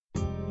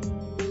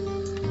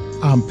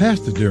I'm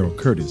Pastor Darrell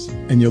Curtis,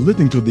 and you're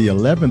listening to the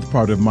 11th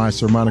part of my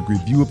sermonic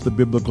review of the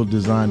biblical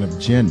design of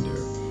gender,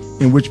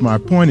 in which my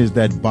point is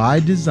that by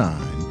design,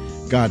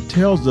 God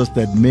tells us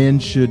that men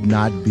should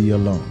not be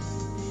alone.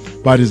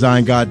 By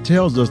design, God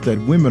tells us that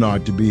women are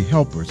to be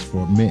helpers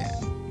for men.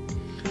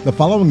 The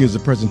following is a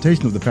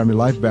presentation of the Family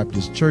Life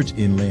Baptist Church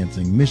in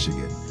Lansing,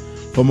 Michigan.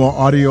 For more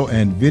audio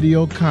and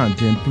video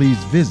content, please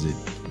visit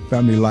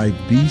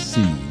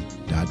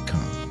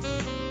FamilyLifeBC.com.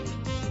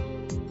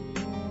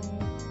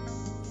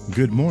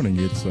 Good morning.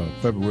 It's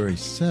February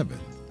 7th,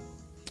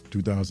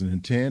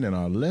 2010, and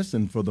our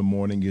lesson for the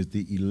morning is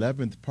the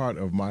 11th part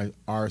of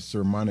our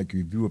sermonic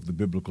review of the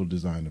biblical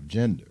design of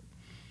gender.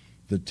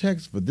 The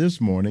text for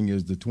this morning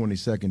is the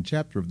 22nd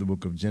chapter of the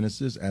book of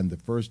Genesis and the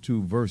first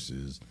two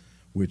verses,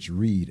 which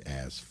read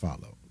as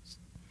follows.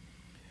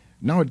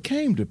 Now it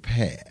came to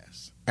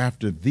pass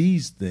after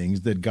these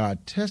things that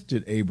God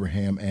tested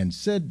Abraham and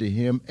said to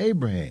him,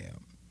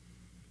 Abraham.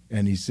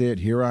 And he said,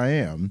 Here I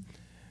am.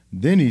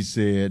 Then he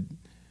said,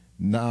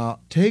 Now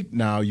take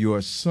now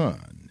your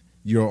son,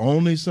 your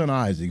only son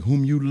Isaac,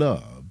 whom you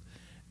love,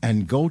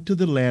 and go to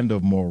the land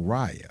of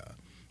Moriah,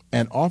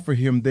 and offer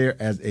him there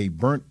as a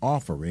burnt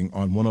offering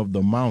on one of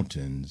the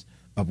mountains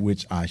of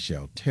which I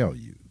shall tell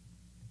you.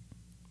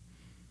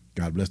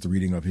 God bless the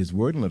reading of his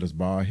word, and let us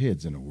bow our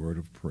heads in a word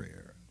of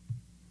prayer.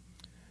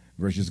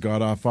 Gracious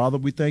God, our Father,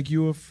 we thank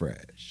you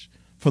afresh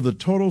for the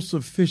total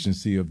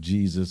sufficiency of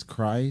Jesus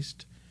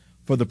Christ,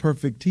 for the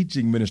perfect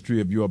teaching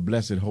ministry of your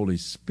blessed Holy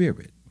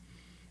Spirit,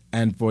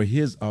 and for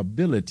his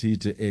ability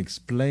to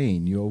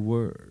explain your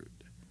word.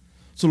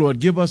 So, Lord,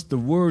 give us the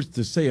words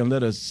to say, and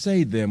let us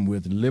say them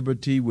with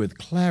liberty, with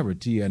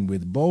clarity, and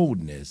with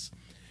boldness,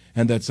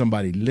 and that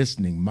somebody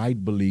listening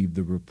might believe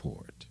the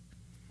report.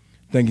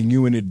 Thanking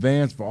you in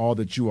advance for all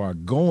that you are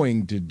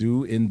going to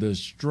do in the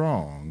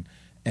strong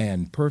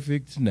and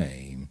perfect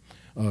name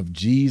of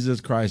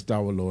Jesus Christ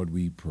our Lord,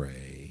 we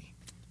pray.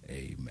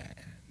 Amen.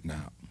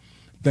 Now,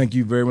 thank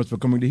you very much for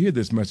coming to hear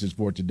this message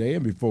for today.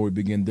 And before we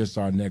begin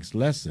our next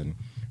lesson,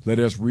 let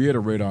us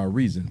reiterate our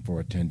reason for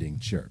attending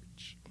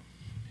church.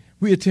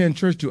 We attend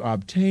church to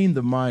obtain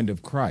the mind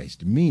of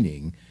Christ,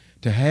 meaning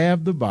to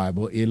have the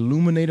Bible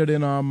illuminated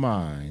in our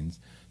minds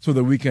so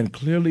that we can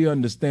clearly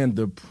understand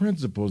the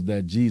principles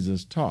that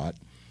Jesus taught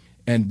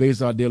and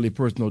base our daily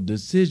personal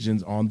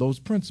decisions on those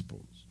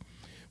principles.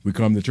 We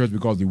come to church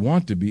because we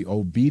want to be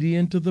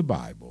obedient to the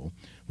Bible,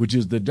 which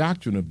is the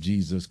doctrine of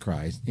Jesus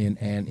Christ, in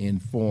an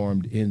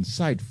informed,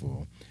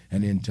 insightful,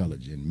 and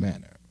intelligent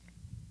manner.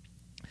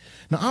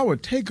 Now, our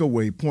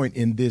takeaway point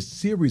in this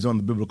series on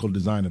the biblical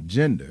design of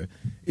gender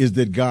is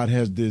that God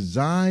has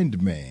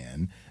designed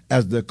man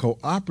as the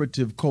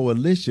cooperative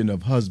coalition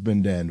of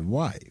husband and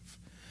wife,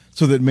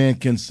 so that man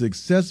can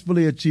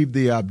successfully achieve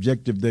the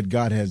objective that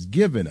God has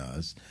given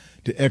us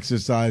to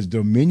exercise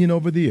dominion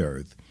over the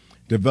earth,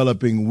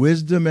 developing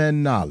wisdom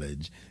and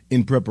knowledge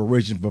in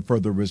preparation for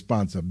further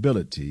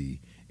responsibility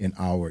in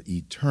our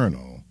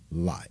eternal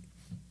life.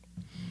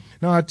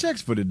 Now, our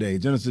text for today,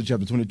 Genesis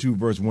chapter 22,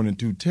 verse 1 and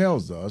 2,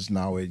 tells us,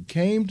 Now it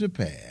came to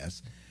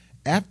pass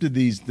after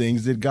these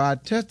things that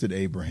God tested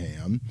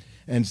Abraham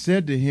and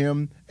said to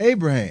him,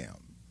 Abraham.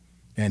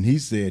 And he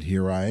said,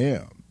 Here I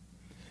am.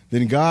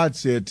 Then God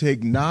said,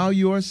 Take now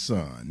your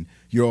son,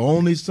 your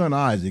only son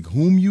Isaac,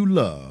 whom you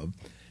love,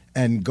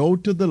 and go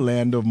to the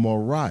land of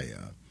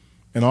Moriah,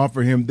 and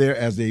offer him there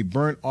as a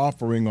burnt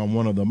offering on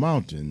one of the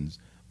mountains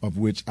of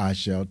which I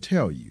shall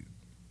tell you.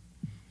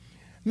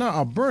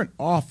 Now, a burnt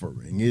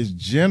offering is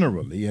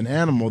generally an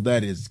animal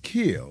that is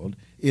killed,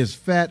 is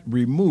fat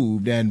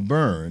removed and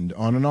burned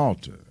on an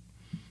altar.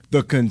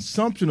 The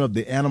consumption of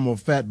the animal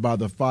fat by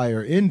the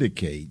fire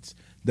indicates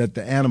that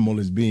the animal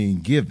is being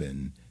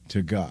given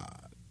to God.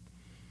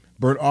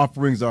 Burnt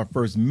offerings are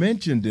first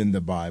mentioned in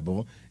the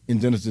Bible in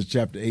Genesis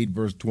chapter 8,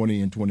 verse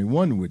 20 and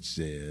 21, which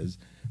says,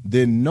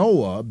 Then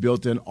Noah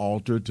built an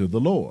altar to the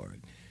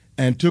Lord,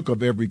 and took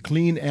of every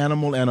clean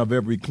animal and of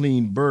every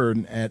clean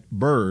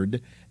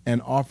bird,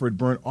 and offered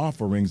burnt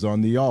offerings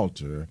on the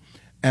altar,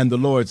 and the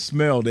Lord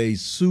smelled a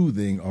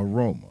soothing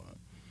aroma.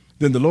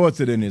 Then the Lord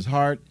said in his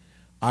heart,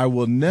 I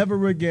will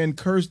never again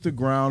curse the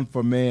ground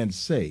for man's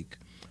sake,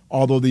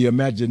 although the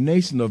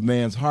imagination of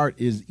man's heart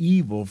is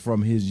evil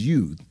from his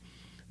youth,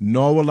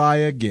 nor will I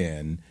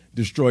again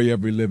destroy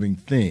every living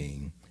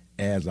thing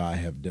as I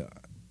have done.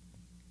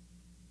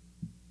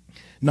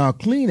 Now,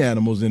 clean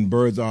animals and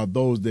birds are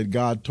those that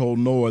God told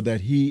Noah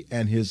that he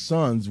and his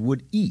sons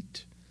would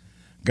eat.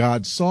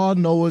 God saw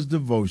Noah's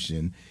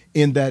devotion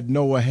in that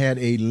Noah had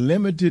a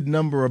limited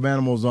number of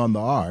animals on the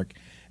ark,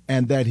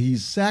 and that he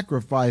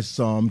sacrificed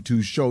some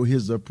to show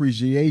his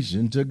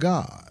appreciation to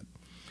God.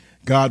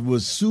 God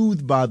was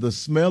soothed by the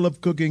smell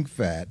of cooking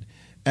fat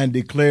and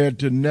declared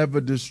to never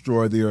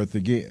destroy the earth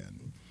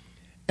again.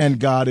 And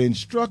God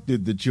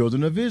instructed the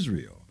children of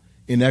Israel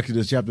in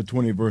Exodus chapter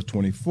 20, verse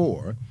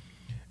 24,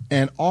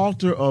 An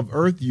altar of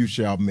earth you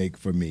shall make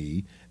for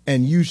me,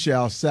 and you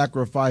shall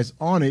sacrifice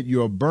on it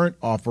your burnt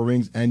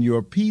offerings and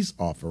your peace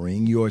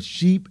offering, your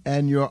sheep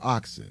and your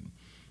oxen.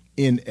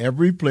 In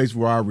every place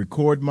where I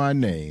record my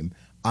name,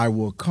 I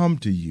will come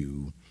to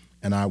you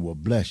and I will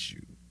bless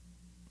you.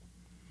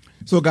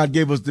 So God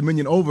gave us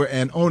dominion over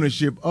and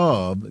ownership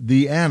of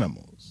the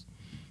animals.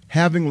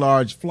 Having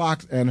large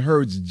flocks and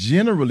herds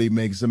generally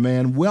makes a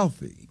man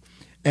wealthy,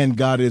 and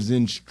God is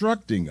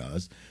instructing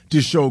us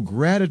to show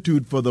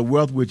gratitude for the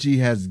wealth which he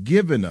has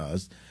given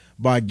us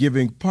by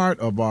giving part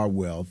of our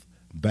wealth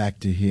back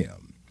to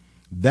him.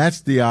 That's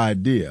the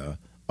idea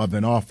of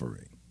an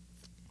offering.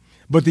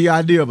 But the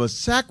idea of a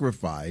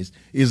sacrifice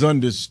is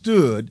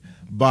understood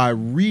by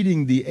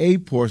reading the A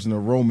portion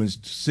of Romans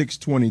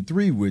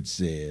 6:23, which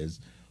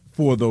says,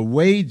 "For the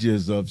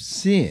wages of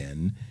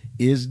sin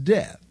is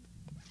death."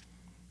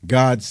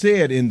 God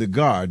said in the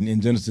garden in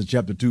Genesis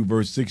chapter 2,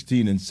 verse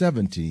 16 and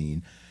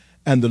 17,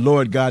 "And the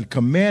Lord God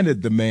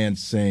commanded the man,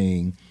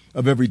 saying,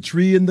 Of every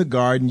tree in the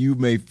garden you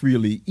may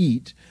freely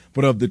eat,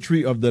 but of the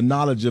tree of the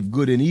knowledge of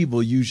good and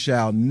evil you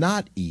shall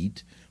not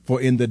eat,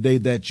 for in the day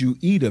that you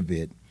eat of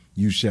it,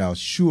 you shall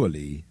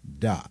surely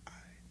die."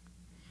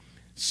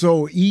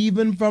 So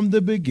even from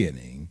the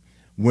beginning,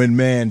 when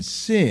man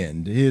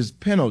sinned, his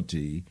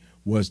penalty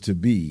was to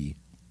be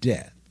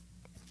death.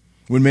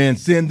 When man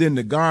sinned in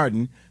the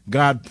garden,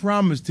 God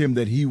promised him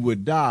that he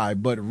would die,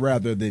 but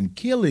rather than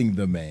killing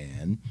the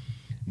man,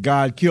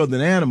 God killed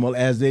an animal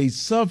as a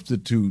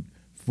substitute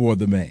for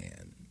the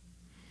man.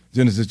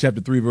 Genesis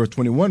chapter 3, verse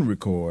 21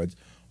 records,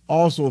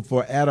 "Also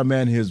for Adam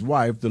and his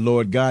wife, the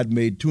Lord God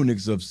made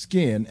tunics of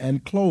skin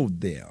and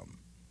clothed them."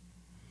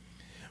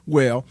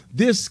 Well,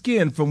 this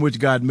skin from which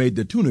God made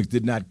the tunics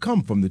did not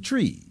come from the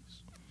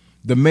trees.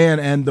 The man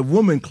and the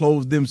woman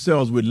clothed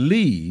themselves with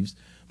leaves,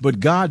 but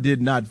God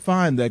did not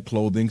find that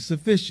clothing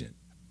sufficient.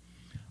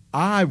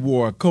 I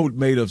wore a coat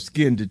made of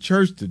skin to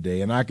church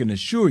today, and I can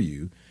assure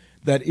you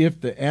that if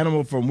the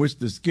animal from which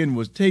the skin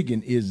was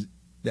taken is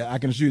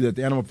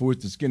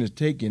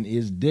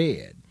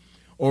dead,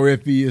 or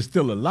if he is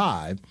still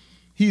alive,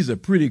 he's a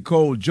pretty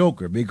cold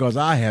joker because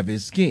I have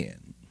his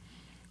skin.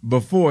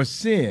 Before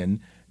sin,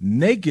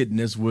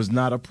 nakedness was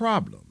not a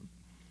problem.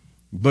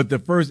 But the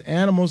first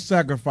animal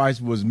sacrifice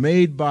was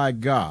made by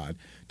God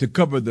to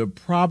cover the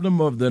problem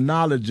of the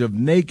knowledge of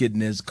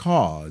nakedness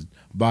caused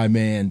by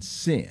man's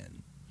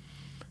sin.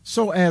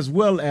 So as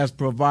well as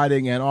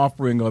providing an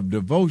offering of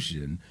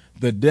devotion,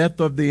 the death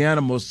of the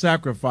animal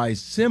sacrifice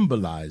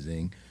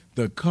symbolizes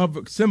the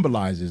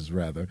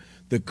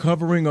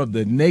covering of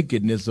the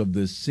nakedness of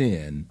the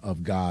sin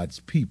of God's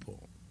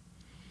people.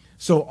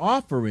 So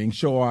offerings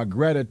show our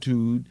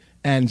gratitude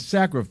and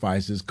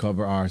sacrifices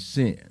cover our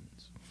sins.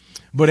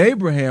 But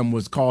Abraham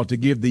was called to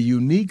give the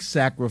unique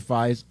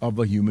sacrifice of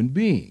a human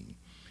being,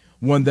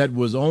 one that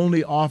was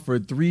only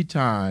offered 3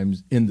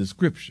 times in the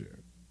Scripture.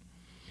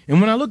 And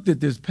when I looked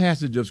at this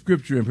passage of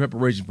Scripture in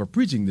preparation for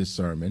preaching this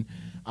sermon,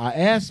 I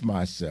asked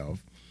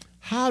myself,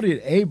 how did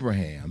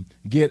Abraham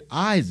get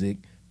Isaac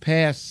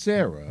past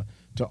Sarah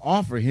to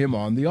offer him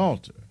on the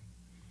altar?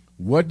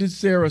 What did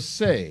Sarah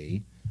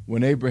say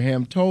when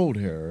Abraham told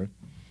her,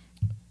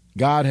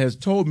 "God has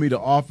told me to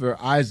offer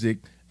Isaac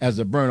as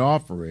a burnt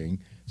offering,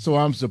 so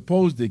I'm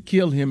supposed to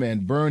kill him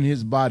and burn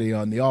his body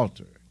on the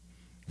altar"?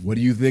 What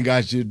do you think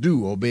I should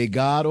do, obey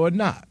God or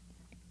not?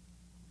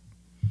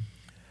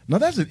 Now,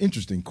 that's an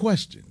interesting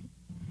question.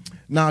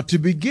 Now, to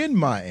begin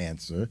my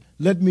answer,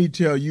 let me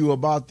tell you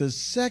about the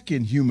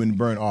second human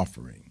burnt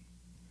offering.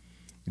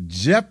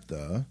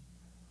 Jephthah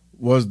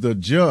was the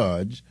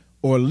judge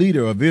or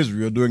leader of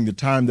Israel during the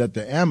time that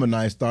the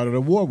Ammonites started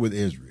a war with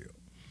Israel.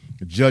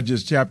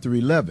 Judges chapter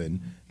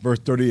 11, verse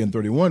 30 and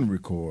 31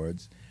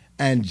 records,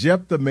 "And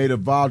Jephthah made a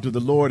vow to the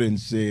Lord and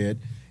said,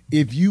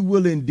 If you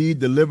will indeed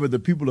deliver the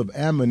people of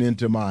Ammon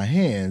into my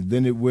hands,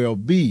 then it will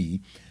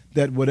be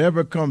that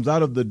whatever comes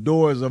out of the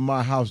doors of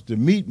my house to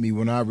meet me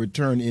when I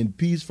return in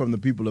peace from the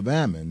people of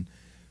Ammon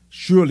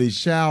surely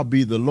shall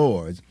be the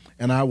Lord's,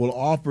 and I will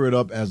offer it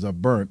up as a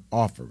burnt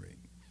offering."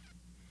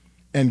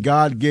 And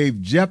God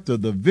gave Jephthah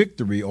the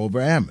victory over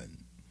Ammon.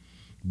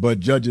 But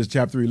Judges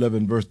chapter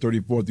 11, verse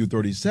 34 through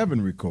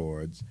 37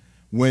 records,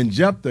 "When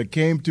Jephthah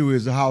came to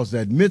his house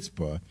at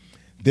Mizpah,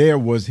 there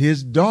was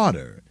his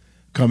daughter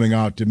coming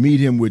out to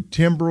meet him with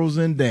timbrels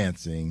and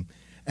dancing,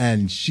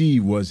 and she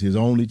was his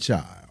only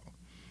child.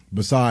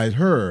 Besides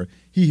her,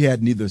 he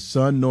had neither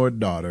son nor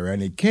daughter.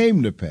 And it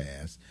came to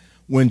pass,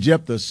 when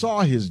Jephthah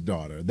saw his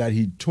daughter, that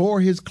he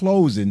tore his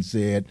clothes and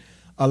said,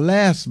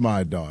 "Alas,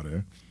 my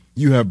daughter,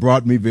 you have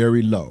brought me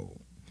very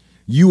low.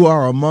 You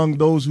are among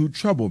those who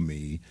trouble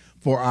me,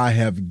 for I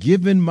have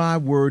given my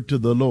word to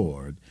the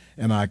Lord,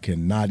 and I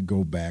cannot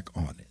go back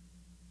on it."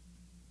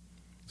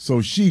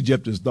 So she,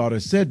 Jephthah's daughter,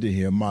 said to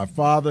him, "My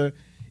father,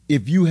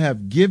 if you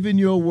have given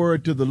your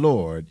word to the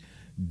Lord,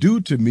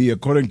 do to me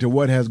according to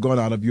what has gone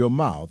out of your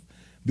mouth,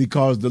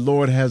 because the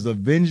Lord has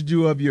avenged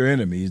you of your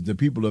enemies, the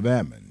people of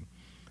Ammon."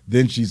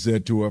 Then she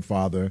said to her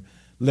father,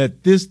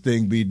 "Let this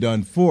thing be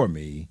done for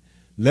me.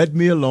 Let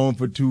me alone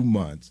for 2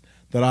 months,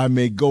 that I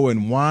may go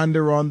and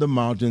wander on the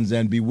mountains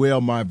and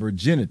bewail my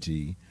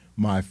virginity,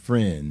 my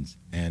friends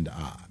and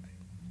I."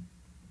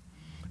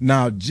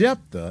 Now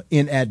Jephthah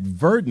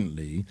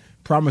inadvertently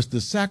promised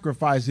to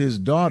sacrifice his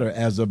daughter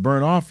as a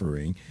burnt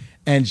offering,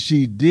 and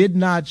she did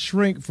not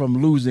shrink from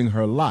losing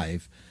her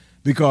life,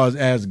 because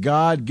as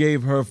God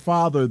gave her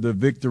father the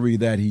victory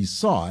that he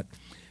sought,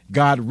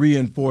 God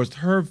reinforced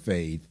her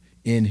faith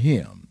in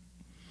him.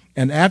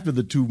 And after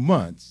the 2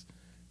 months,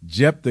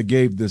 Jephthah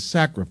gave the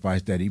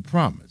sacrifice that he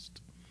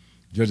promised.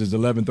 Judges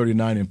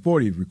 11:39 and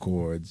 40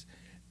 records,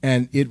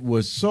 and it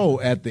was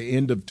so at the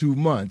end of 2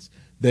 months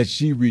that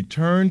she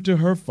returned to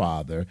her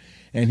father,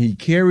 and he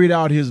carried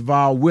out his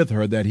vow with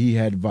her that he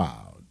had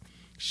vowed.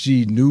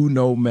 She knew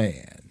no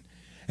man.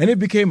 And it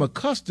became a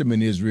custom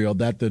in Israel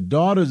that the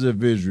daughters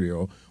of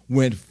Israel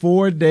went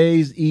 4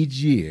 days each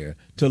year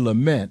to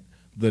lament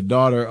the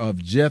daughter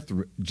of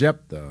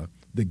Jephthah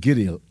the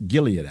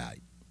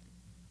Gileadite.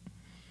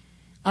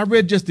 I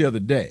read just the other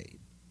day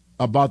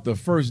about the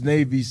first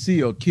Navy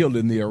SEAL killed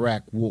in the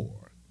Iraq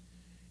War.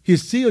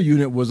 His SEAL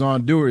unit was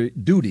on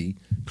duty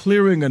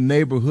clearing a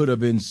neighborhood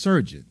of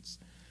insurgents,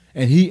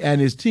 and he and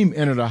his team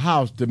entered a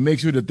house to make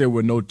sure that there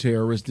were no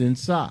terrorists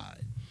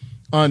inside.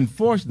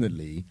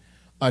 Unfortunately,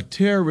 a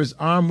terrorist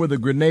armed with a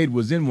grenade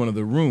was in one of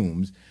the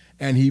rooms,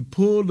 and he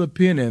pulled a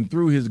pin and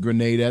threw his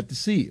grenade at the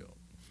SEAL.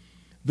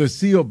 The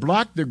SEAL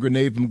blocked the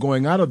grenade from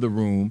going out of the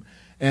room,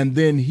 and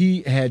then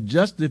he had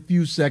just a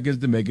few seconds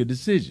to make a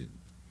decision.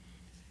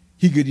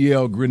 He could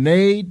yell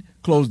 "grenade,"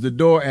 close the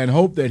door, and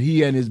hope that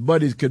he and his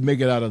buddies could make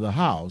it out of the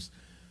house,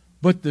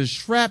 but the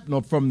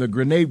shrapnel from the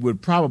grenade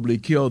would probably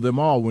kill them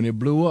all when it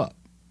blew up.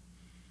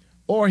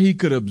 Or he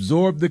could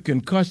absorb the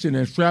concussion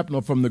and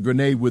shrapnel from the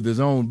grenade with his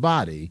own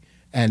body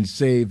and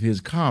save his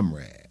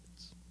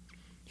comrades.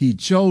 He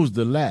chose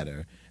the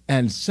latter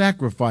and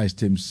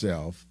sacrificed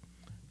himself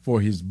for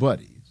his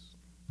buddies.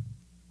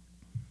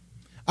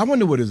 I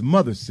wonder what his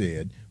mother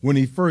said when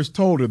he first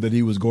told her that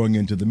he was going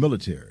into the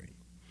military,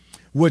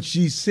 what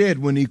she said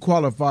when he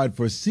qualified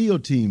for SEAL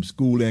team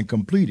school and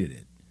completed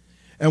it,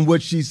 and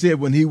what she said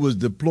when he was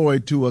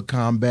deployed to a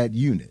combat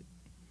unit.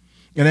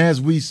 And as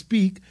we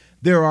speak,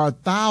 there are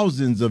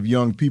thousands of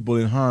young people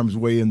in harm's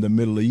way in the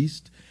Middle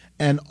East,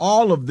 and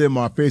all of them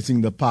are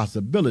facing the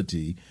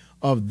possibility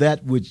of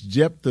that which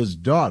Jephthah's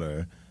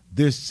daughter,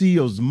 this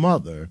SEAL's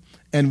mother,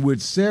 and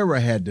which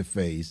Sarah had to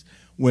face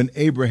when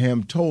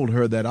Abraham told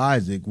her that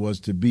Isaac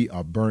was to be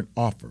a burnt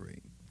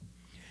offering.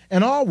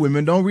 And all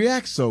women don't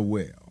react so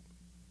well.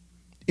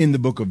 In the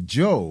book of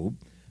Job,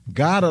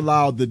 God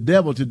allowed the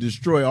devil to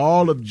destroy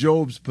all of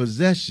Job's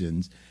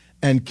possessions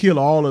and kill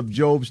all of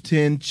Job's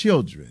 10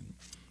 children.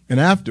 And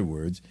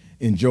afterwards,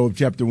 in Job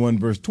chapter 1,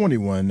 verse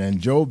 21, and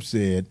Job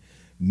said,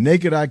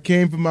 "Naked I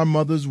came from my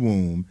mother's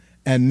womb,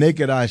 and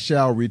naked I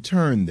shall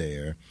return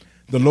there.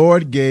 The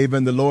Lord gave,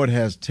 and the Lord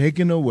has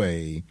taken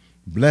away.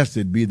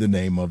 Blessed be the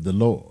name of the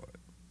Lord."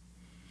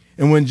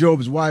 And when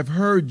Job's wife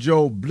heard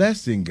Job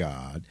blessing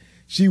God,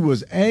 she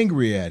was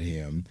angry at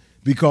him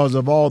because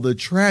of all the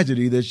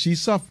tragedy that she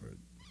suffered.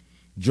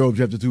 Job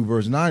chapter 2,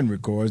 verse 9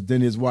 records,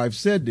 "Then his wife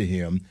said to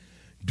him,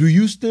 'Do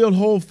you still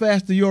hold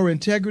fast to your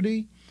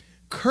integrity?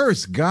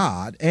 Curse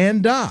God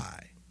and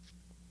die.'"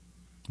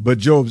 But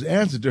Job's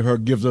answer to her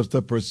gives us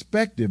the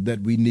perspective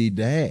that we need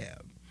to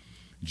have.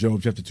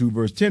 Job chapter 2,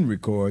 verse 10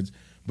 records,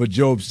 "But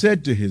Job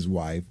said to his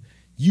wife,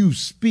 'You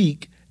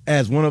speak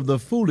as one of the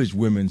foolish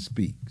women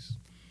speaks.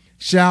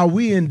 Shall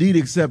we indeed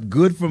accept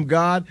good from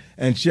God,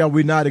 and shall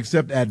we not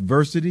accept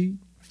adversity?'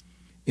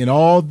 In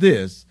all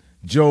this,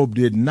 Job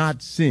did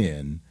not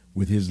sin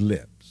with his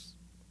lips."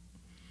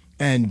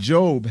 And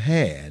Job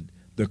had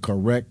the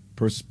correct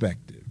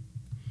perspective.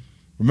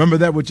 Remember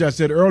that which I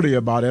said earlier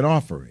about an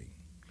offering.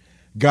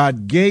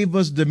 God gave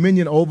us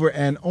dominion over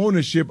and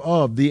ownership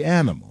of the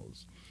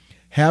animals.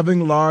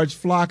 Having large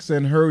flocks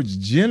and herds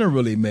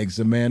generally makes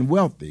a man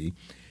wealthy,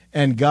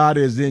 and God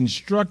is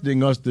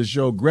instructing us to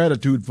show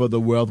gratitude for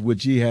the wealth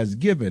which he has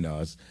given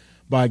us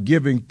by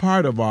giving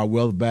part of our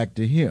wealth back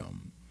to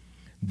him.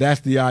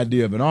 That's the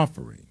idea of an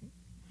offering.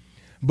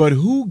 But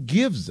who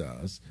gives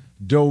us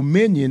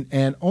dominion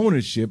and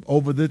ownership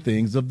over the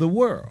things of the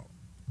world?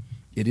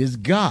 It is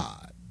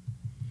God.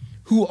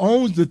 Who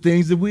owns the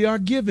things that we are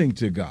giving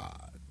to God?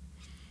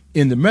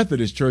 In the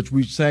Methodist Church,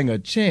 we sang a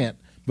chant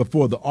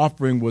before the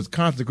offering was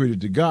consecrated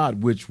to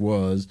God, which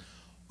was,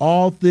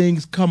 "All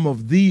things come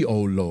of thee,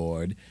 O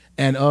Lord,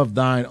 and of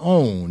thine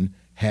own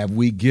have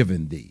we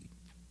given thee."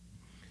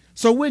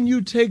 So when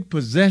you take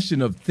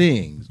possession of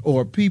things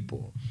or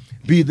people,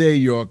 be they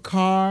your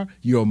car,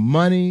 your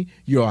money,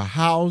 your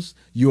house,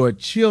 your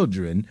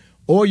children,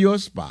 or your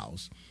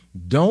spouse,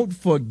 don't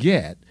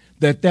forget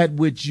that that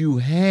which you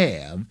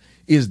have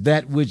is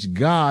that which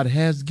God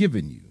has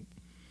given you.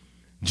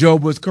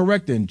 Job was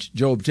correct in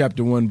Job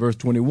chapter 1, verse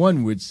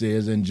 21, which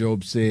says, "And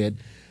Job said,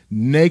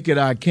 'Naked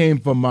I came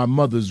from my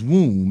mother's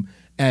womb,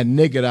 and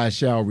naked I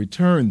shall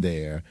return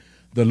there.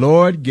 The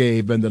Lord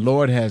gave, and the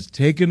Lord has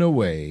taken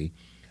away.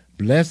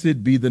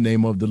 Blessed be the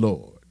name of the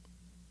Lord.'"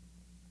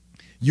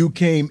 You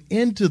came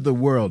into the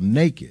world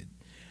naked,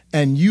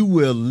 and you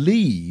will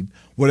leave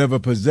whatever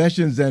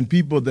possessions and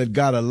people that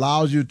God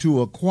allows you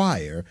to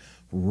acquire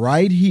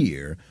right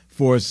here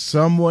for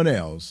someone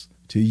else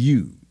to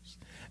use.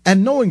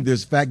 And knowing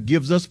this fact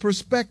gives us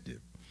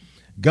perspective.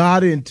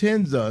 God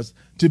intends us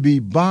to be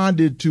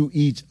bonded to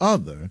each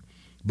other,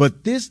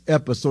 but this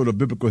episode of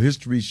biblical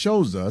history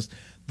shows us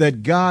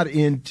that God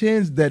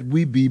intends that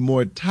we be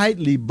more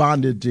tightly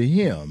bonded to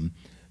him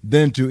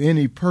than to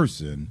any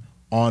person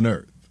on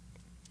earth.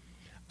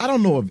 I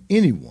don't know of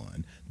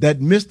anyone that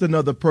missed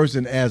another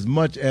person as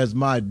much as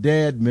my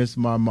dad missed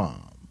my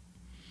mom.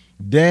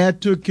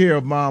 Dad took care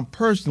of Mom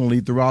personally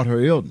throughout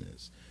her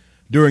illness.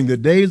 During the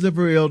days of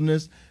her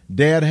illness,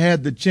 Dad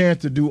had the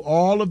chance to do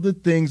all of the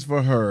things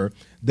for her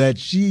that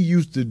she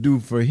used to do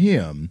for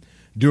him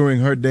during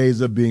her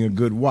days of being a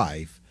good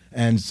wife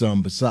and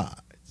some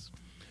besides.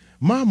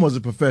 Mom was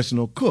a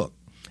professional cook,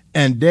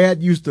 and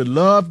Dad used to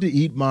love to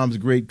eat Mom's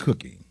great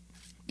cooking.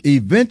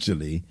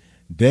 Eventually,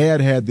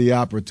 Dad had the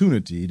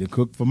opportunity to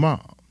cook for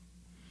Mom.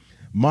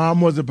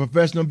 Mom was a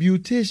professional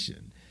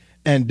beautician,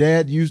 and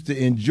Dad used to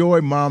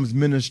enjoy Mom's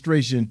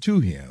ministration to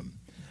him.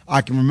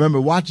 I can remember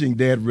watching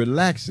Dad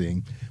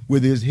relaxing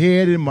with his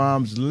head in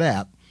Mom's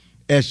lap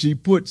as she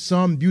put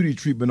some beauty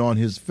treatment on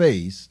his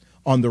face,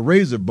 on the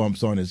razor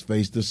bumps on his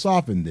face to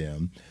soften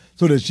them,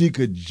 so that she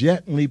could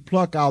gently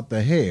pluck out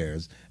the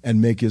hairs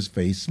and make his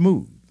face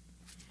smooth.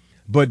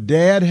 But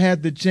Dad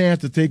had the chance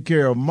to take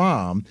care of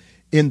Mom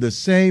in the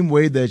same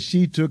way that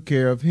she took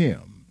care of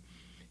him.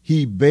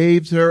 He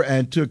bathed her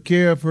and took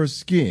care of her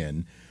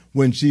skin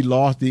when she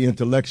lost the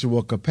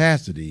intellectual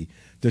capacity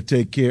to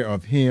take care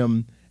of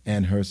him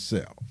and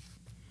herself.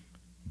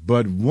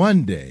 But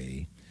one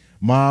day,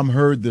 Mom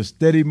heard the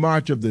steady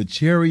march of the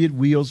chariot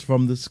wheels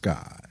from the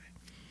sky.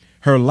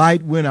 Her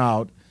light went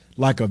out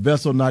like a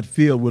vessel not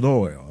filled with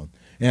oil,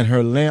 and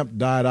her lamp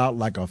died out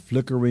like a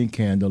flickering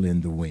candle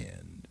in the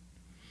wind.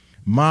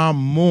 Dad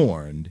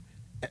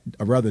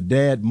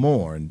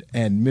mourned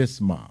and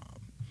missed Mom,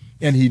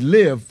 and he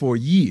lived for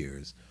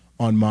years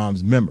on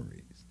Mom's memories.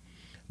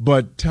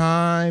 But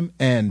time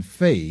and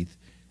faith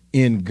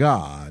in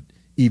God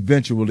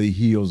eventually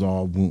heals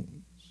all wounds.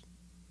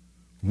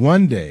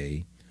 One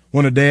day,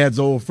 one of Dad's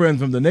old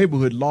friends from the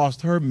neighborhood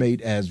lost her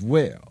mate as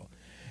well.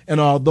 And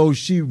although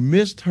she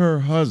missed her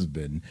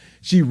husband,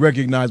 she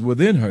recognized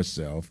within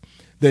herself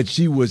that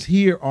she was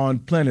here on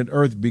planet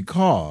Earth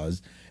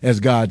because, as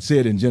God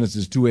said in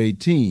Genesis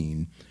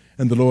 2:18,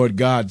 and the Lord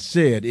God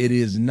said, "It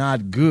is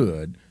not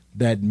good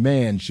that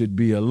man should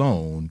be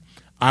alone.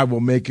 I will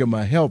make him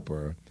a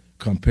helper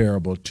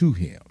comparable to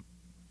him."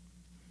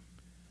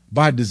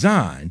 By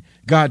design,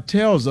 God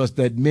tells us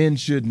that men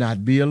should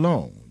not be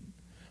alone.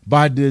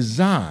 By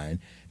design,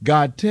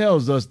 God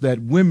tells us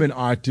that women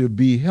are to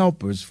be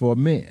helpers for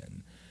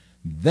men.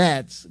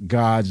 That's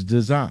God's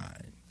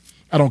design.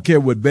 I don't care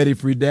what Betty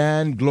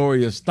Friedan,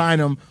 Gloria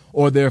Steinem,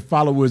 or their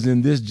followers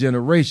in this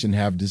generation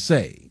have to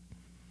say.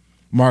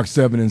 Mark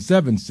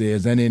 7:7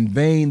 says, "And in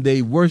vain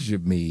they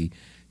worship me,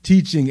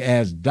 teaching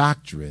as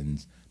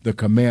doctrines the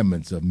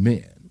commandments of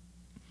men."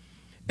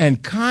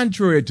 And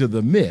contrary to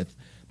the myth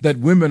that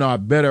women are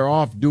better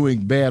off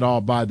doing bad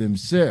all by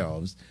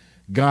themselves,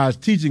 God's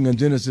teaching in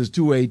Genesis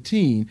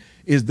 2:18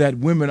 is that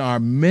women are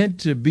meant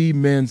to be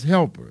men's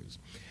helpers.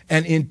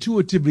 And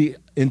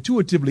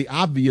intuitively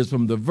obvious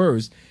from the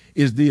verse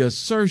is the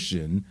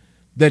assertion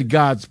that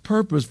God's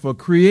purpose for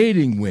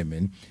creating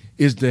women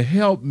is to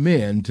help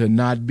men to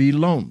not be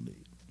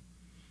lonely.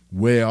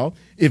 Well,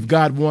 if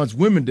God wants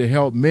women to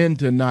help men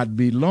to not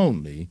be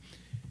lonely,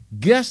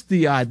 guess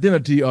the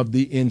identity of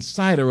the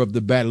inciter of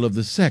the battle of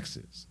the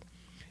sexes.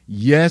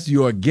 Yes,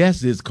 your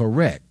guess is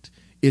correct.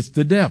 It's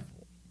the devil.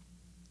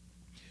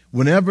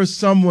 Whenever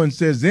someone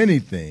says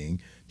anything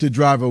to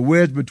drive a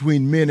wedge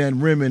between men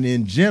and women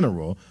in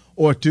general,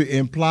 or to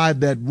imply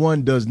that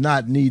one does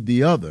not need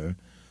the other,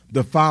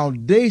 the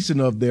foundation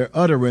of their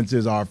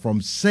utterances are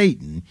from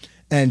Satan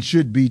and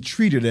should be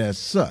treated as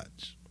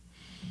such.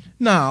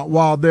 Now,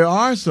 while there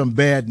are some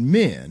bad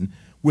men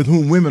with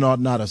whom women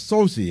ought not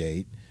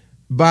associate,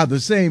 by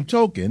the same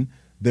token,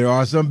 there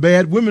are some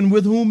bad women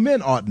with whom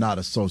men ought not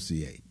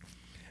associate.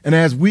 And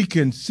as we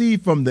can see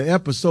from the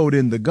episode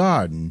in the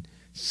garden,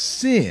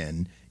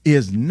 sin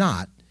is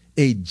not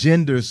a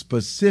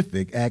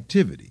gender-specific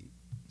activity.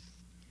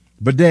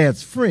 But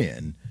Dad's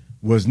friend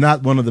was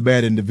not one of the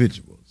bad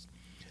individuals.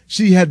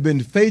 She had been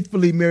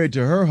faithfully married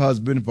to her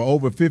husband for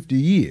over 50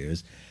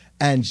 years,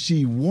 and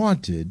she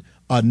wanted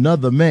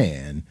another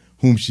man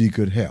whom she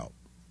could help.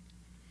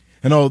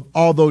 And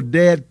although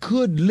Dad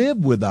could live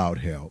without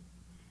help,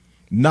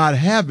 not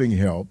having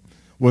help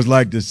was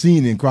like the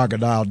scene in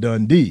Crocodile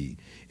Dundee,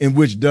 in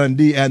which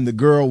Dundee and the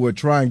girl were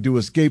trying to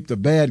escape the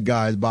bad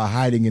guys by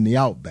hiding in the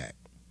outback.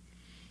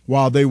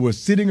 While they were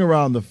sitting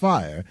around the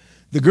fire,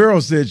 the girl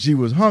said she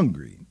was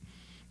hungry,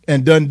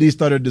 and Dundee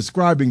started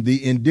describing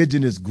the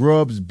indigenous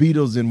grubs,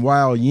 beetles, and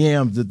wild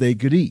yams that they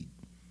could eat.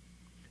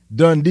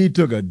 Dundee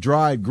took a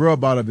dried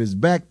grub out of his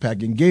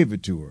backpack and gave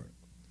it to her.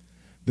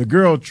 The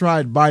girl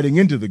tried biting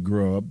into the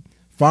grub,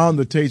 found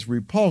the taste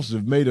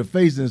repulsive, made a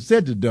face, and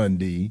said to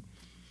Dundee,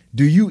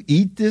 "Do you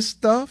eat this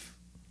stuff?"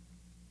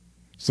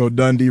 So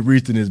Dundee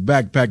reached in his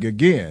backpack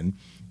again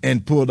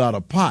and pulled out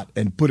a pot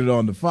and put it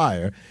on the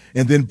fire,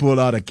 and then pulled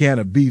out a can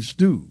of beef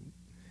stew.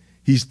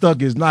 He stuck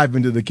his knife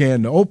into the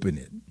can to open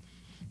it.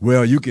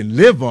 Well, you can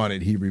live on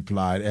it, he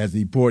replied as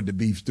he poured the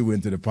beef stew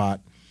into the pot,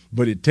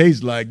 but it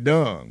tastes like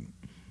dung.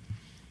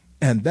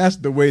 And that's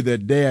the way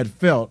that Dad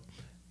felt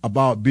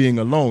about being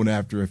alone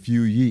after a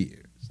few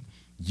years.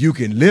 You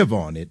can live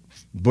on it,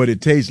 but it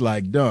tastes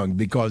like dung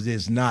because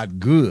it's not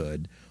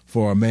good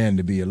for a man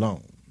to be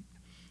alone.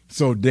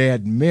 So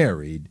Dad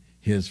married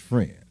his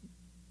friend.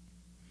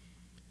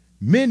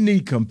 Men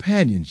need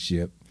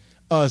companionship,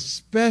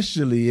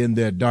 especially in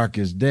their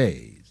darkest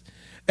days.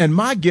 And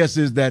my guess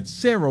is that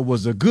Sarah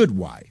was a good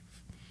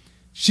wife.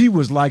 She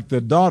was like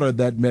the daughter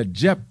that met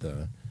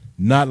Jephthah,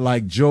 not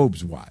like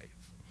Job's wife.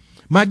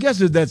 My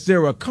guess is that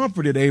Sarah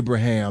comforted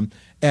Abraham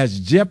as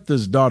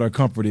Jephthah's daughter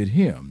comforted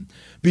him,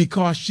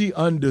 because she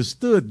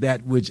understood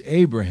that which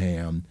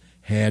Abraham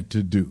had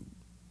to do.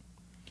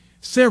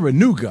 Sarah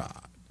knew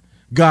God.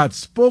 God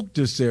spoke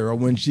to Sarah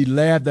when she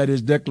laughed at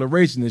his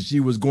declaration that she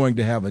was going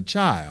to have a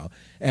child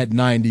at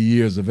 90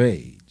 years of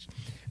age.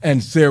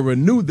 And Sarah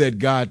knew that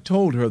God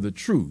told her the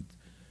truth.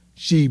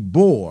 She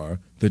bore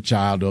the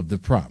child of the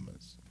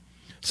promise.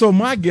 So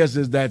my guess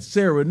is that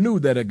Sarah knew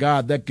that a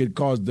God that could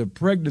cause the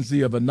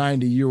pregnancy of a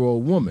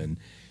 90-year-old woman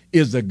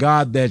is a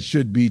God that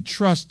should be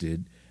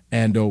trusted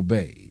and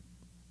obeyed.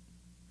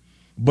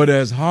 But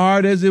as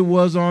hard as it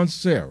was on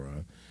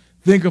Sarah,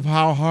 think of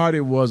how hard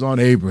it was on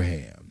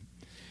Abraham.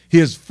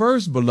 His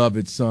first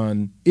beloved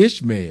son,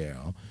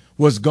 Ishmael,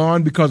 was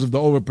gone because of the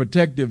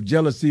overprotective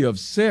jealousy of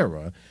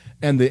Sarah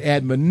and the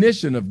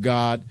admonition of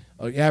God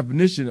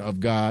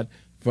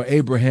for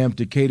Abraham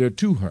to cater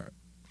to her.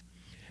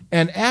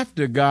 And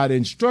after God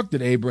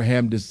instructed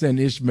Abraham to send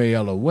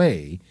Ishmael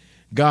away,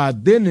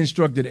 God then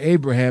instructed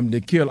Abraham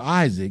to kill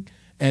Isaac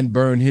and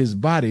burn his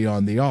body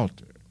on the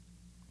altar.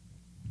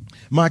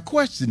 My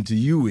question to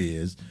you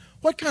is,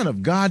 what kind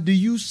of God do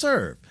you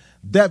serve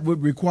that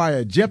would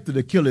require Jephthah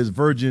to kill his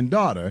virgin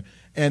daughter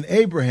and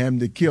Abraham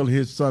to kill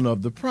his son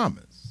of the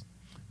promise?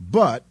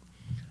 But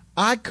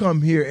I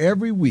come here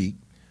every week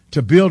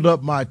to build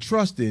up my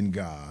trust in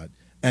God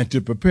and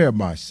to prepare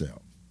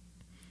myself.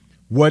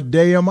 What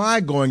day am I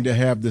going to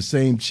have the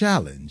same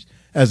challenge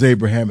as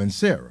Abraham and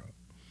Sarah?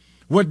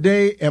 What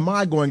day am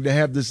I going to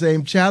have the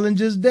same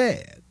challenge as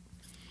Dad?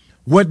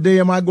 What day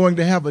am I going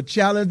to have a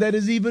challenge that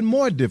is even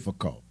more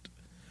difficult?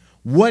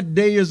 What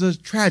day is a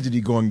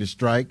tragedy going to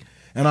strike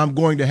and I'm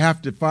going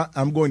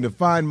to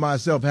find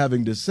myself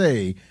having to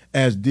say,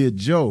 as did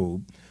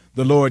Job,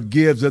 the Lord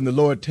gives and the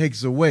Lord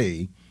takes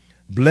away.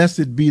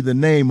 Blessed be the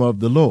name of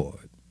the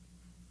Lord.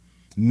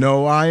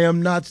 No, I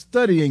am not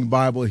studying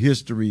Bible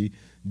history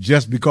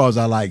just because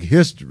I like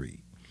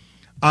history.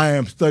 I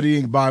am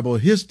studying Bible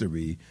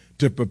history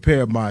to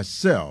prepare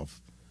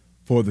myself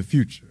for the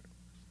future.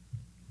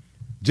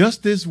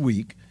 Just this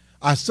week,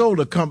 I sold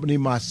a company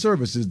my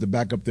services to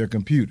back up their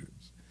computers.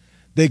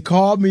 They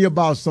called me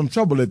about some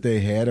trouble that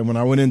they had, and when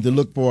I went in to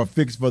look for a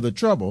fix for the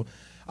trouble,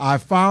 I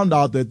found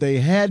out that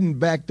they hadn't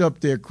backed up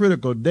their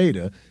critical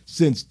data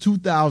since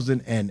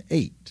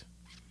 2008.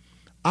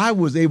 I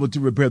was able to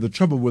repair the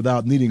trouble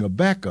without needing a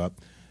backup,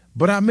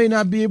 but I may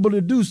not be able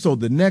to do so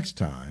the next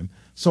time,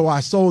 so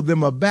I sold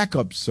them a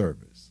backup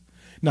service.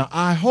 Now,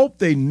 I hope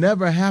they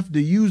never have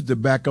to use the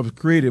backups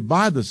created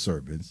by the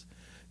servants,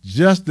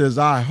 just as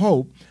I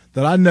hope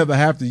that I never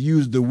have to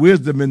use the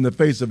wisdom in the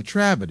face of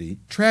tragedy,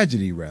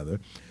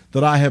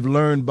 that I have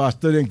learned by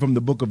studying from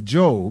the book of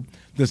Job,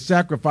 the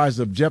sacrifice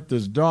of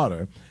Jephthah's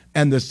daughter,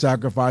 and the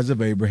sacrifice of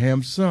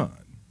Abraham's son.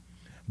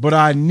 But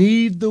I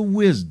need the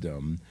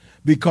wisdom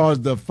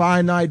because the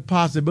finite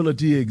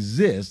possibility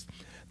exists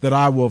that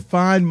I will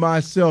find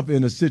myself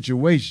in a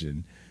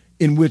situation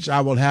in which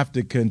I will have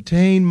to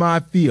contain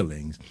my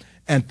feelings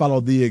and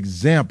follow the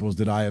examples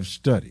that I have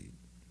studied.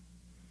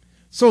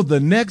 So the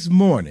next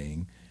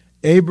morning,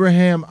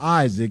 Abraham,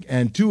 Isaac,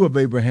 and two of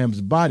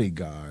Abraham's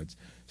bodyguards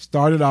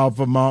started out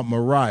for Mount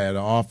Moriah to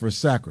offer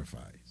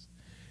sacrifice.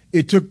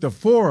 It took the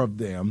four of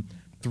them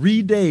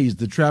 3 days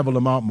to travel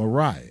to Mount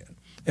Moriah,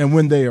 and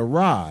when they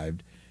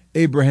arrived,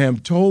 Abraham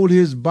told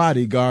his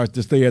bodyguards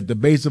to stay at the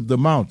base of the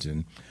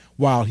mountain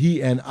while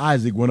he and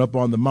Isaac went up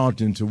on the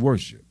mountain to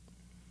worship.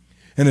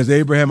 And as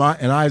Abraham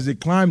and Isaac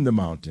climbed the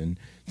mountain,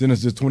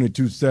 Genesis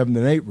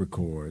 22:7-8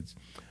 records,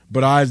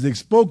 but Isaac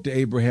spoke to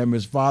Abraham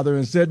his father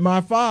and said,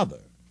 "My father."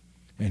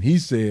 And he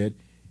said,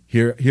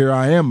 Here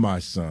I am, my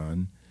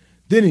son.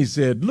 Then he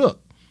said,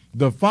 "Look,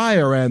 the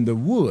fire and the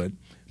wood,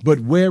 but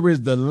where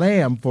is the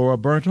lamb for a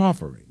burnt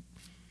offering?"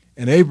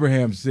 And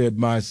Abraham said,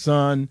 "My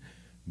son,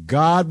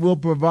 God will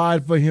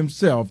provide for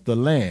himself the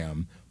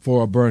lamb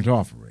for a burnt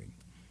offering."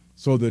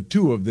 So the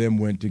two of them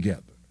went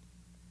together.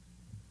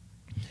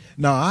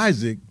 Now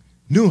Isaac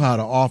knew how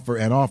to offer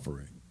an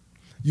offering.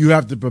 You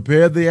have to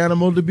prepare the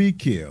animal to be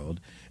killed,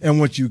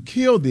 and once you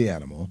kill the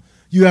animal,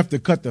 you have to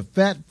cut the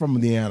fat from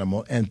the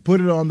animal and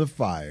put it on the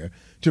fire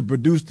to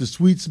produce the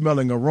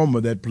sweet-smelling aroma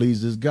that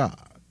pleases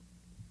God.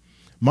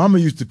 Mama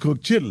used to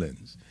cook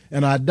chitlins,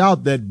 and I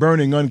doubt that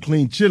burning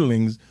unclean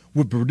chitlins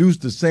would produce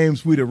the same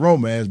sweet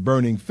aroma as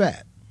burning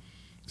fat.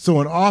 So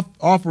in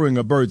offering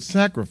a bird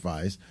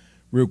sacrifice,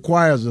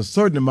 requires a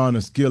certain amount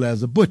of skill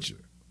as a butcher.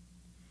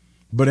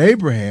 But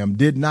Abraham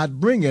did not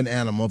bring an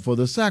animal for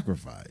the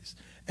sacrifice,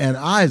 and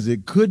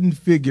Isaac couldn't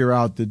figure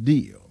out the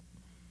deal.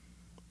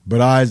 But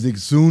Isaac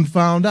soon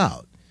found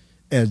out,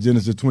 as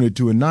Genesis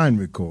 22:9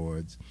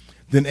 records.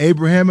 Then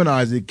Abraham and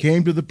Isaac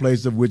came to the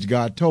place of which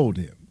God told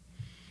him.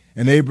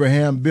 And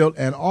Abraham built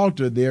an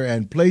altar there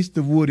and placed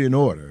the wood in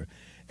order,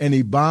 and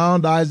he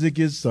bound Isaac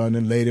his son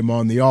and laid him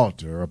on the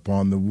altar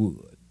upon the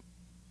wood.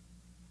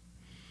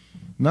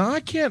 Now,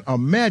 I can't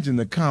imagine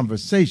the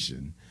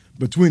conversation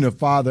between a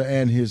father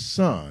and his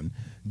son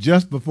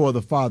just before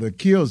the father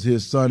kills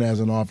his son as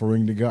an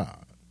offering to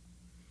God.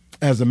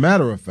 As a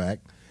matter of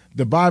fact,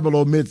 the Bible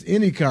omits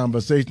any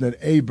conversation that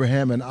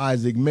Abraham and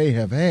Isaac may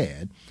have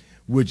had,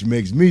 which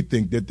makes me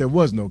think that there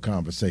was no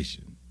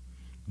conversation.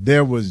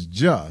 There was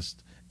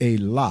just a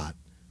lot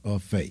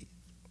of faith.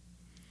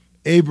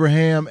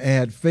 Abraham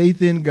had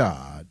faith in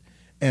God,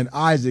 and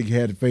Isaac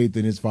had faith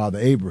in his father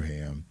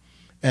Abraham,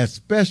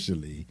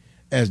 especially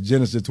as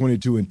Genesis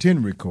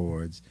 22:10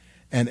 records,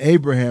 and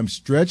Abraham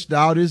stretched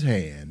out his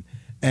hand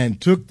and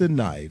took the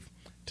knife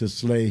to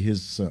slay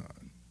his son.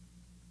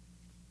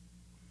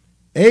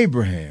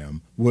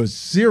 Abraham was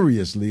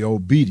seriously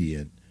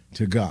obedient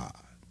to God.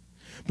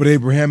 But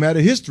Abraham had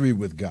a history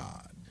with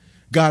God.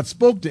 God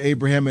spoke to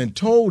Abraham and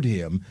told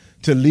him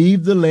to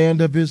leave the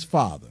land of his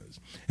fathers.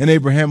 And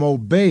Abraham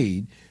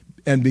obeyed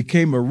and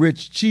became a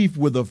rich chief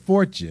with a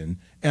fortune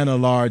and a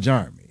large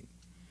army.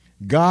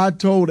 God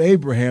told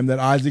Abraham that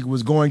Isaac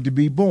was going to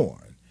be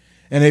born.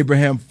 And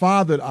Abraham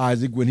fathered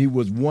Isaac when he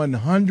was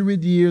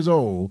 100 years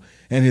old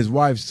and his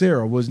wife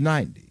Sarah was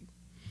 90.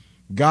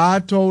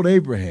 God told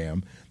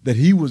Abraham that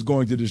he was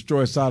going to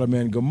destroy Sodom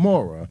and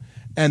Gomorrah,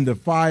 and the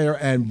fire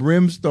and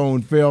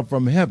brimstone fell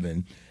from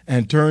heaven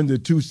and turned the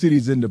two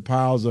cities into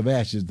piles of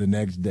ashes the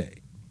next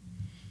day.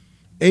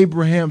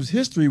 Abraham's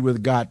history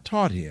with God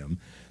taught him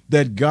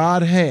that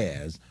God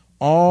has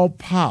all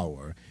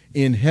power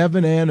in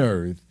heaven and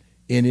earth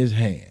in his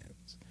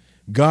hands.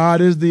 God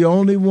is the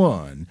only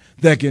one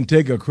that can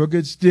take a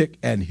crooked stick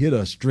and hit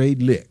a straight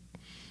lick.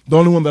 The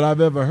only one that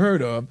I've ever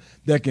heard of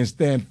that can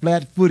stand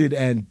flat-footed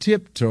and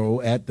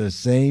tiptoe at the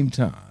same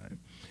time.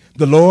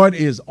 The Lord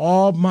is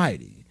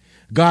almighty.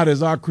 God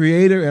is our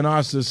creator and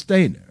our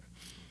sustainer.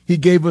 He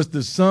gave us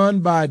the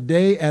sun by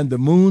day and the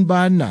moon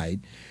by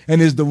night,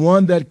 and is the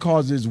one that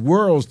causes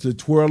worlds to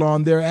twirl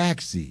on their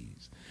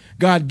axes.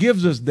 God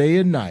gives us day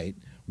and night,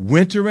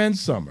 winter and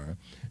summer,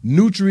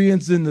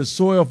 nutrients in the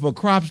soil for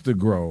crops to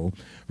grow,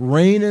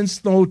 rain and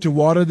snow to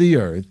water the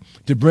earth,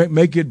 to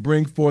make it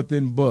bring forth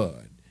in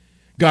bud.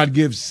 God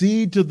gives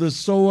seed to the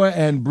sower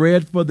and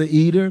bread for the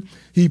eater.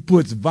 He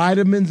puts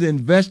vitamins in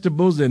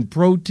vegetables and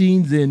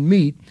proteins in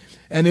meat.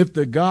 And if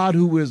the God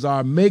who is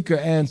our maker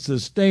and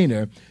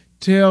sustainer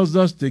tells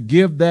us to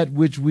give that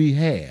which we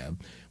have,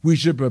 we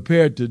should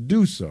prepare to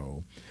do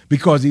so,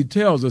 because he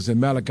tells us in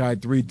Malachi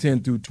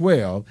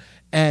 3:10-12,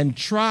 and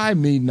try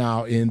me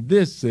now in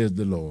this, says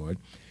the Lord,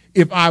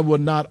 if I will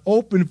not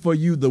open for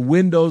you the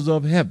windows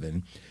of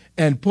heaven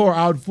and pour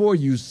out for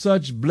you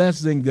such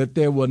blessing that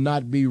there will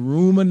not be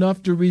room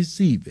enough to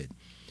receive it.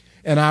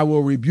 And I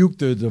will rebuke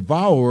the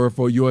devourer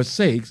for your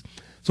sakes,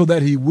 so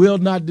that he will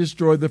not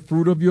destroy the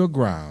fruit of your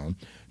ground,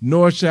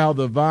 nor shall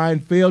the vine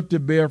fail to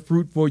bear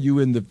fruit for you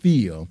in the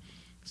field,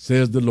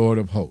 says the Lord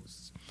of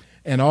hosts.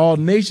 And all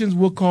nations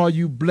will call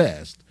you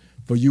blessed,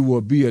 for you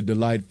will be a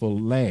delightful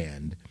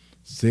land,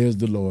 says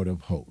the Lord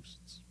of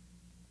hosts.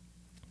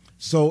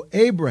 So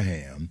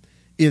Abraham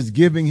is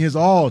giving his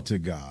all to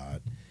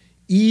God,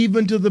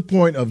 even to the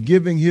point of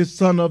giving his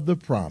son of the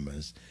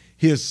promise,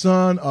 his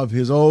son of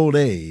his old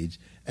age,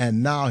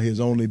 and now his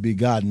only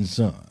begotten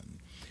son.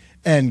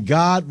 And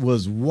God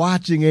was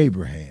watching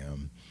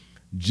Abraham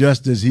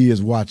just as he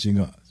is watching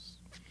us.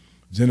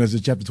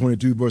 Genesis chapter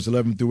 22, verse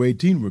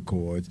 11-18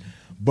 records,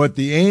 but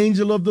the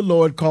angel of the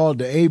Lord called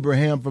to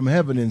Abraham from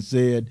heaven and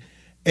said,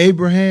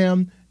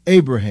 Abraham,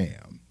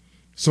 Abraham.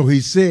 So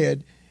he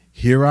said,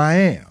 here I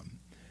am.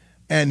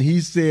 And he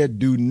said,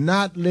 do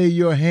not lay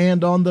your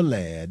hand on the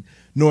lad,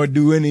 nor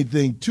do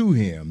anything to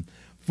him,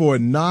 for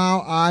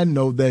now I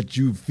know that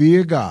you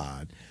fear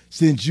God,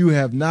 since you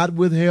have not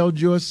withheld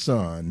your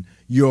son,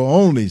 your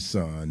only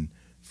son,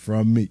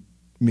 from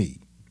me.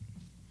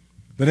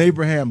 Then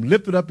Abraham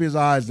lifted up his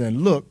eyes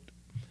and looked,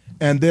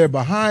 and there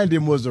behind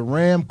him was a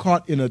ram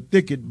caught in a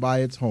thicket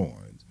by its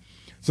horns.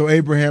 So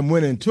Abraham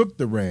went and took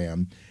the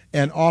ram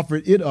and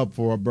offered it up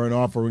for a burnt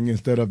offering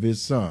instead of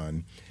his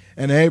son.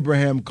 And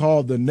Abraham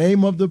called the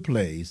name of the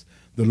place,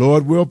 the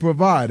Lord will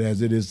provide,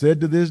 as it is said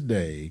to this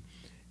day,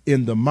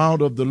 in the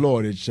mount of the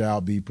Lord it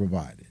shall be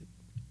provided.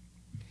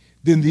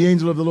 Then the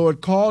angel of the Lord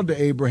called to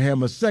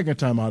Abraham a second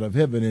time out of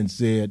heaven and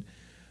said,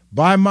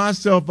 by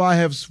myself I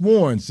have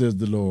sworn, says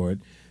the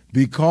Lord,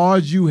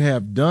 because you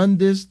have done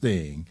this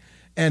thing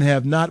and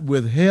have not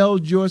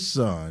withheld your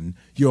son,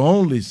 your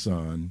only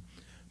son,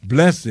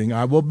 blessing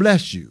I will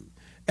bless you,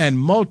 and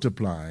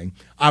multiplying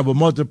I will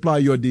multiply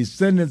your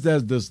descendants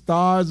as the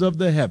stars of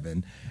the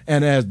heaven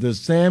and as the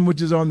sand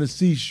which is on the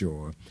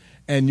seashore,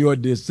 and your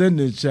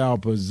descendants shall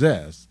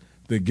possess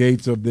the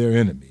gates of their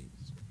enemies.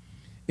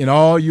 In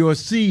your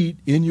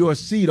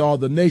seed, all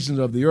the nations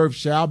of the earth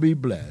shall be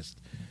blessed,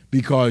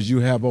 because you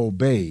have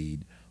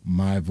obeyed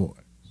my voice.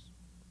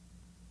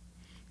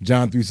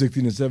 John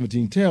 3:16 and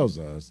 17 tells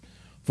us,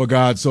 for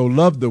God so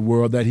loved the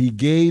world that he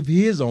gave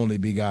his only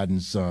begotten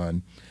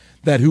Son,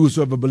 that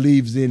whosoever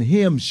believes in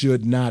him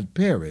should not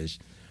perish,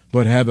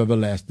 but have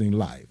everlasting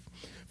life.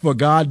 For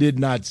God did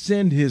not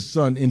send his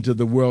Son into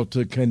the world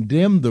to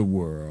condemn the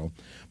world,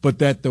 but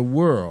that the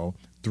world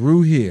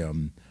through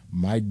him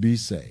might be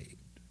saved.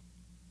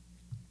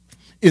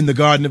 In the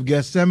Garden of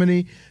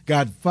Gethsemane,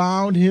 God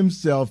found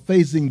himself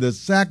facing the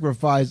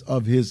sacrifice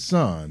of his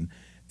Son,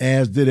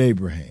 as did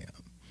Abraham.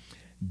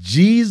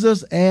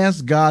 Jesus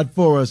asked God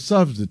for a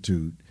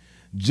substitute,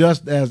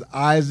 just as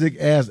Isaac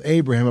asked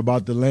Abraham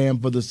about the lamb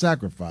for the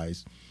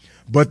sacrifice,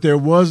 but there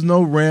was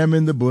no ram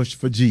in the bush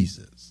for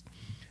Jesus.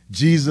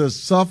 Jesus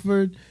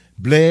suffered,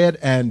 bled,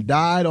 and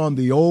died on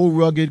the old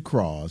rugged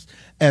cross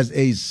as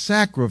a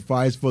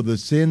sacrifice for the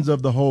sins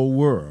of the whole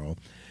world.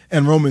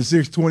 And Romans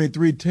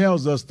 6:23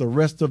 tells us the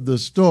rest of the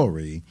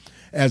story,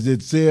 as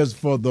it says,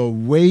 for the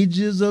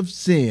wages of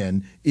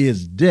sin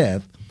is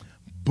death,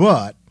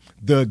 but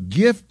the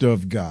gift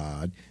of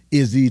God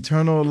is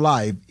eternal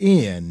life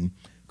in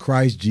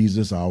Christ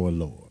Jesus our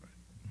Lord.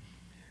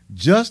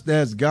 Just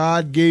as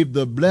God gave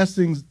the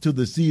blessings to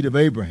the seed of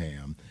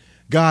Abraham,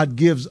 God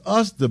gives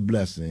us the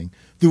blessing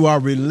through our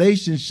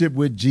relationship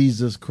with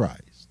Jesus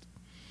Christ.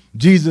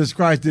 Jesus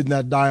Christ did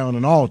not die on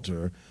an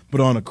altar,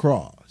 but on a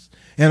cross.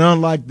 And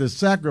unlike the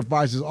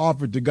sacrifices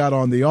offered to God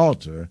on the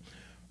altar,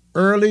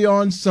 early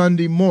on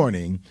Sunday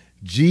morning,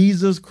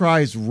 Jesus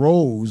Christ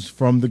rose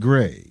from the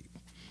grave.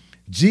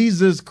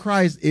 Jesus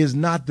Christ is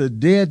not the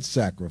dead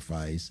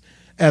sacrifice,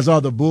 as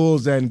are the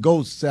bulls and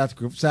goats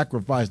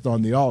sacrificed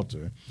on the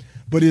altar,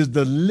 but is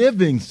the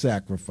living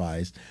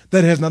sacrifice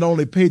that has not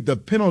only paid the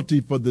penalty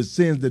for the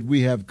sins that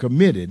we have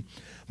committed,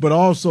 but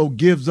also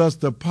gives us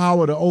the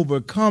power to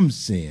overcome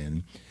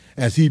sin,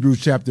 as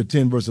Hebrews chapter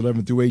 10, verse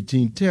 11 through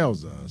 18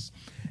 tells us.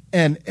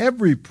 And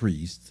every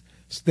priest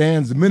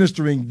stands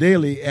ministering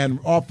daily and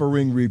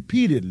offering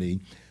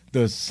repeatedly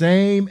the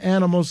same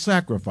animal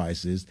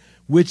sacrifices,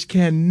 which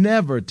can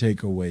never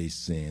take away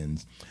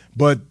sins.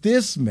 But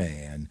this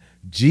man,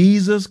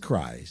 Jesus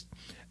Christ,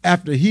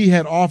 after he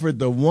had offered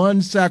the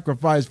one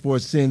sacrifice for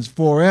sins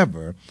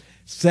forever,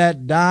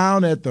 sat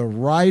down at the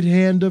right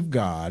hand of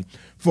God,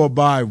 for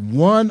by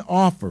one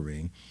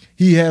offering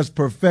he has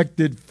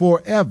perfected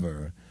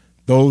forever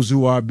those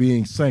who are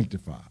being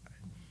sanctified.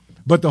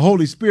 But the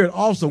Holy Spirit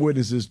also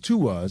witnesses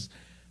to us,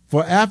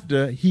 for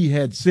after he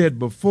had said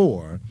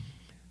before,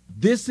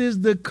 this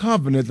is the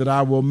covenant that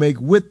I will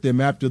make with them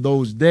after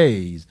those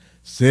days,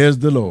 says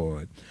the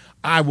Lord.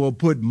 I will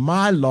put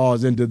my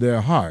laws into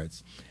their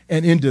hearts,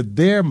 and into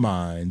their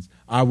minds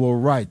I will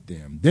write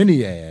them. Then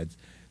he adds,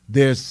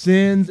 their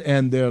sins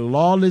and their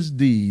lawless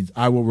deeds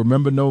I will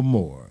remember no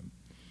more.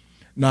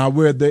 Now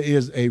where there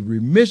is a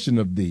remission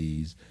of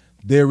these,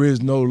 there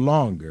is no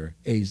longer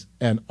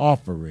an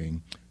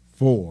offering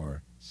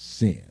for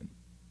sin.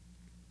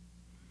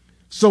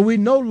 So we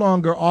no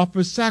longer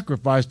offer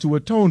sacrifice to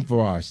atone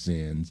for our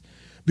sins,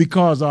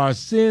 because our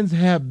sins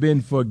have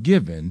been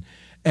forgiven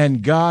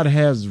and God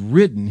has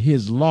written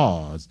his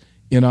laws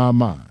in our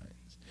minds.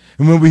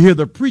 And when we hear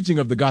the preaching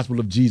of the gospel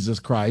of Jesus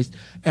Christ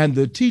and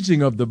the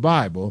teaching of the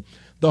Bible,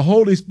 the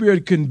Holy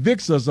Spirit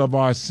convicts us of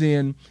our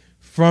sin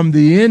from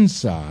the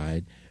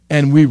inside,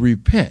 and we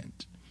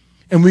repent.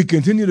 And we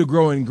continue to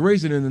grow in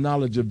grace and in the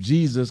knowledge of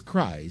Jesus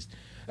Christ,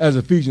 as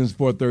Ephesians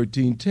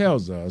 4:13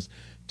 tells us,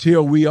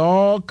 till we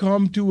all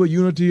come to a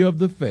unity of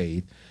the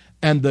faith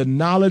and the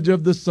knowledge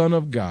of the Son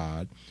of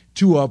God,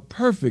 to a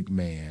perfect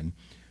man,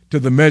 to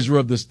the measure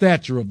of the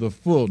stature of the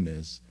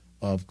fullness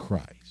of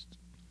Christ.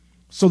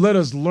 So let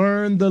us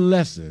learn the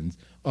lessons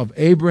of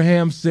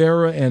Abraham,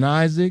 Sarah, and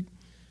Isaac,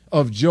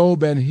 of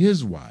Job and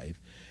his wife,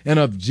 and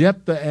of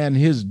Jephthah and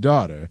his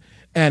daughter,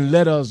 and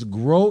let us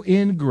grow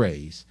in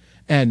grace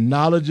and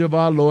knowledge of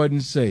our Lord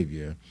and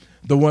Savior,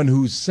 the one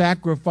who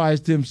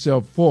sacrificed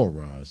himself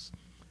for us,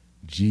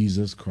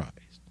 Jesus Christ.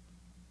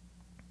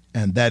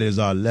 And that is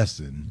our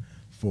lesson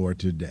for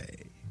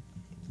today.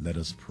 Let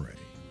us pray.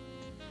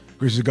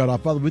 Gracious God, our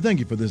Father, we thank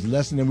you for this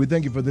lesson, and we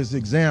thank you for this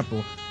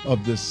example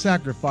of the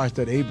sacrifice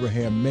that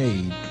Abraham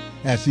made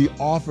as he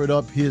offered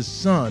up his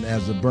son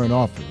as a burnt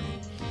offering.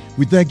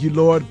 We thank you,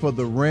 Lord, for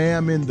the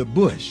ram in the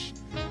bush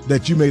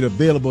that you made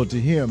available to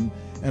him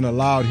and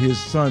allowed his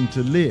son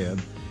to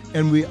live.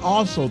 And we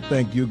also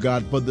thank you,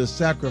 God, for the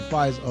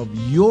sacrifice of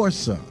your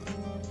son,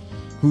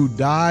 who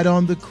died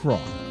on the cross,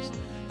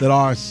 that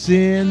our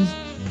sins,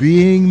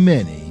 being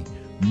many,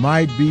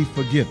 might be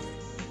forgiven,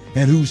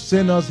 and who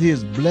sent us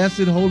his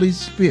blessed Holy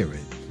Spirit,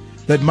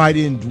 that might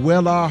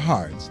indwell our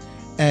hearts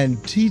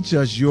and teach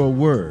us your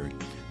word,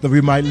 that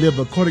we might live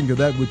according to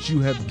that which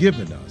you have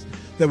given us,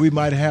 that we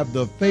might have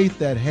the faith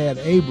that had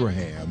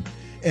Abraham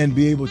and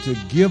be able to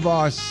give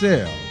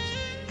ourselves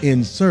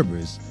in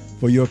service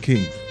for your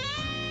kingdom.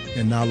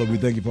 And now, Lord, we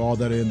thank you for all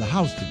that are in the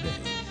house today.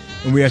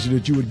 And we ask you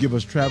that you would give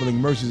us traveling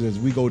mercies as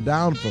we go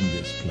down from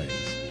this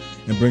place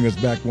and bring us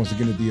back once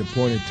again at the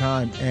appointed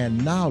time.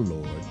 And now,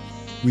 Lord,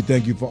 we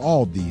thank you for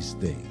all these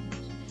things.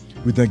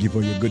 We thank you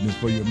for your goodness,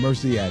 for your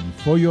mercy, and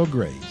for your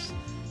grace.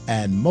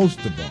 And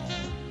most of all,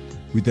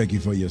 we thank you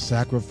for your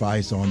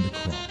sacrifice on the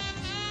cross,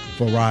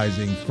 for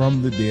rising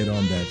from the dead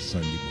on that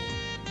Sunday morning.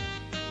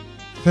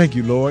 Thank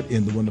you, Lord.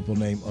 In the wonderful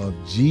name of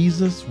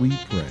Jesus, we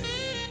pray.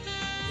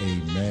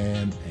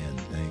 Amen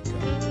and thank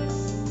God.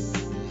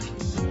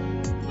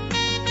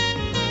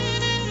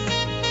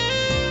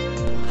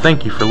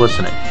 Thank you for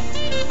listening.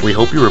 We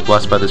hope you were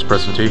blessed by this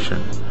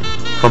presentation.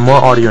 For more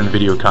audio and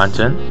video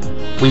content,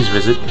 please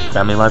visit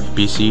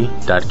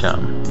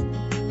FamilyLifeBC.com.